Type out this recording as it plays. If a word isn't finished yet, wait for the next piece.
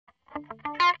Hey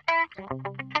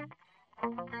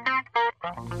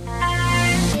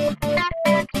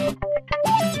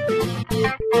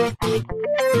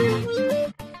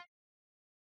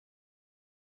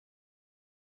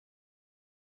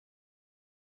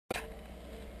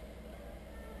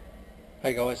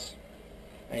guys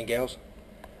and gals,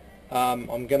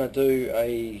 I'm going to do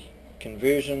a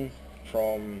conversion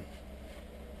from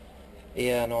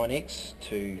Er9x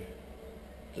to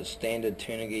the standard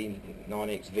Turnigy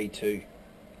 9x V2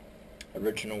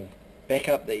 original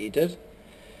backup that you did.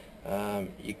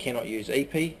 You cannot use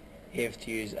EP, you have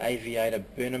to use aviator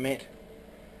burner mat,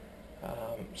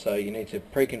 so you need to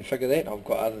pre-configure that. I've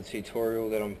got other tutorial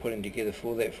that I'm putting together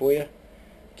for that for you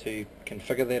to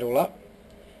configure that all up.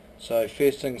 So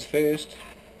first things first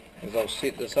is I'll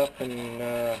set this up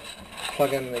and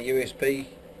plug in the USB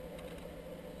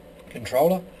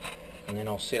controller, and then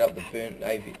I'll set up the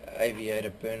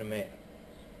aviator burner mat.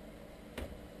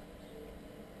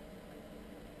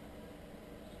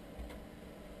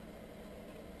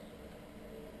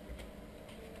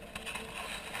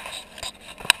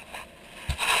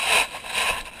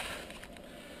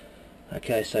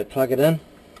 Okay, so plug it in.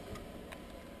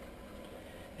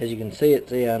 As you can see,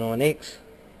 it's Er9x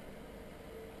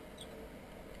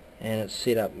and it's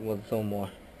set up with all my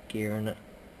gear in it.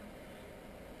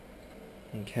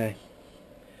 Okay,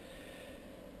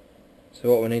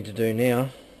 so what we need to do now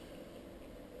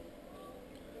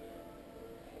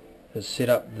is set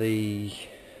up the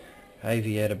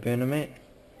aviator burner mat.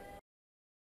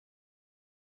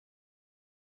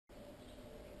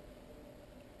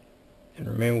 And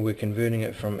remember, we're converting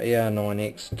it from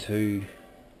Er9x to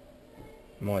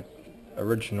my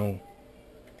original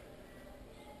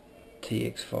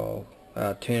TX file,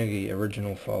 Turnigy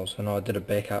original files, and I did a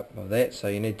backup of that. So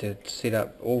you need to set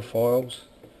up all files,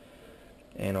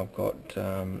 and I've got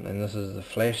and this is the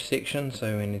flash section,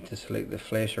 so we need to select the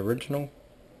flash original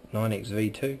 9x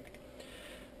V2,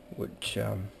 which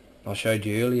I showed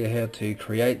you earlier how to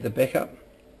create the backup.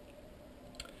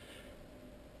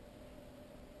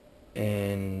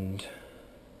 And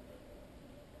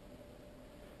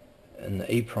in the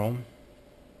EEPROM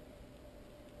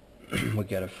we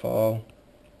go to File,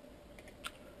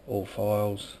 All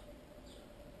Files,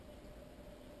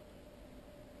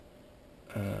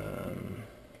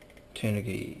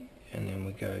 Turnigy, and then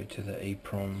we go to the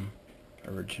EEPROM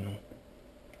original.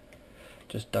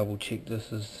 Just double check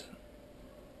this is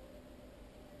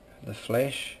the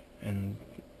flash, and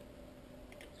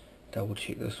double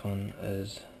check this one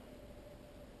is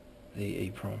the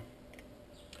EEPROM.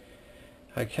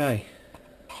 Okay,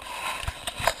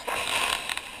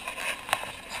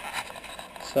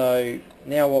 so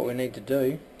now what we need to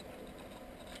do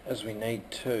is we need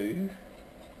to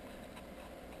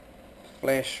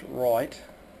flash write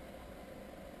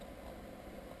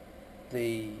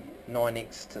the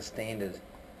 9x to standard.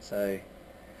 So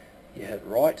you hit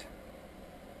write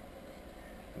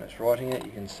and it's writing it.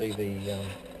 You can see the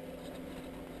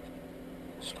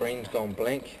screen's gone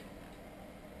blank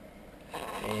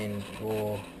and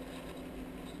your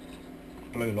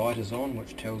blue light is on,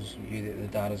 which tells you that the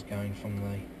data is going from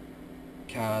the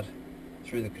card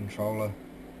through the controller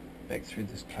back through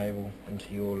this cable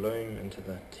into your loom, into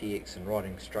the TX, and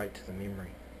writing straight to the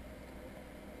memory.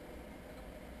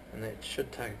 And that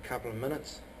should take a couple of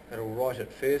minutes. It'll write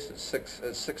it first. It's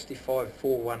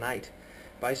 65418.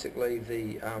 Basically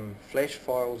the flash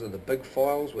files are the big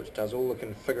files, which does all the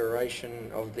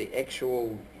configuration of the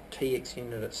actual TX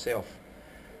unit itself.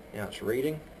 Now it's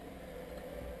reading,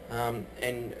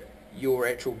 and your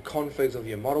actual configs of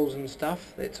your models and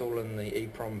stuff, that's all in the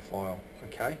EEPROM file.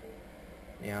 Okay,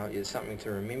 now it's something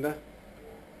to remember,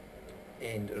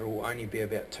 and it will only be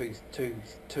about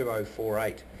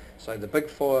 2048. So the big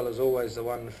file is always the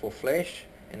one for flash,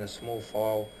 and the small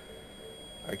file.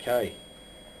 Okay,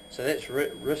 so that's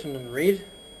written in red,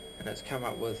 and it's come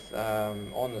up with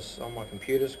on my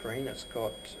computer screen, it's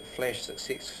got flash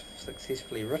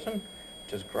successfully written,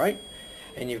 which is great,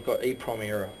 and you've got EEPROM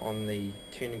error on the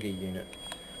Turnigy unit.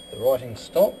 The writing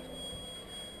stopped.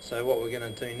 So what we're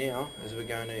going to do now is we're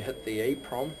going to hit the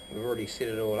EEPROM. We've already set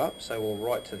it all up, so we'll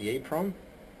write to the EEPROM.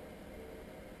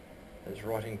 It's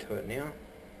writing to it now,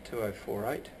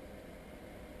 2048.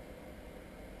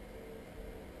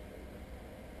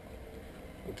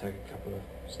 It'll take a couple of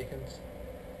seconds.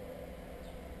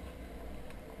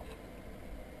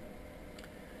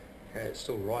 Okay, it's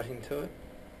still writing to it.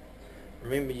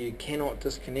 Remember, you cannot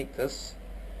disconnect this.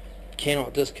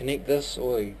 Or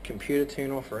the computer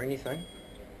turn off or anything.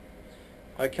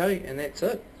 Okay, and that's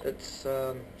it. It's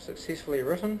successfully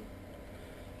written.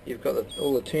 You've got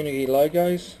all the Turnigy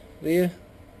logos there.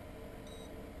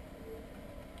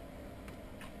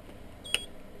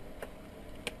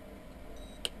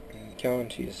 Go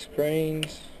into your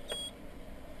screens,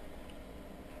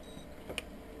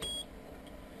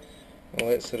 all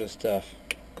that sort of stuff.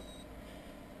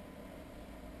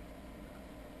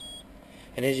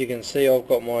 And as you can see, I've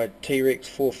got my T-Rex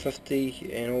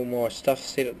 450 and all my stuff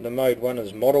set up. The mode 1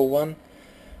 is model 1.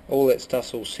 All that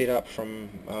stuff's all set up from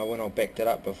when I backed it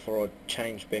up before I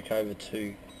changed back over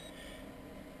to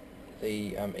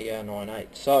the Er9x.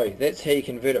 So that's how you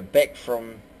convert it back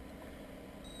from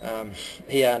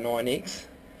Er9x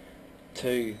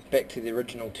back to the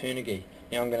original Turnigy.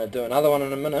 Now I'm going to do another one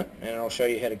in a minute, and I'll show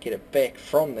you how to get it back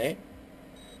from that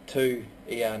to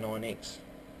Er9x.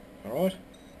 Alright?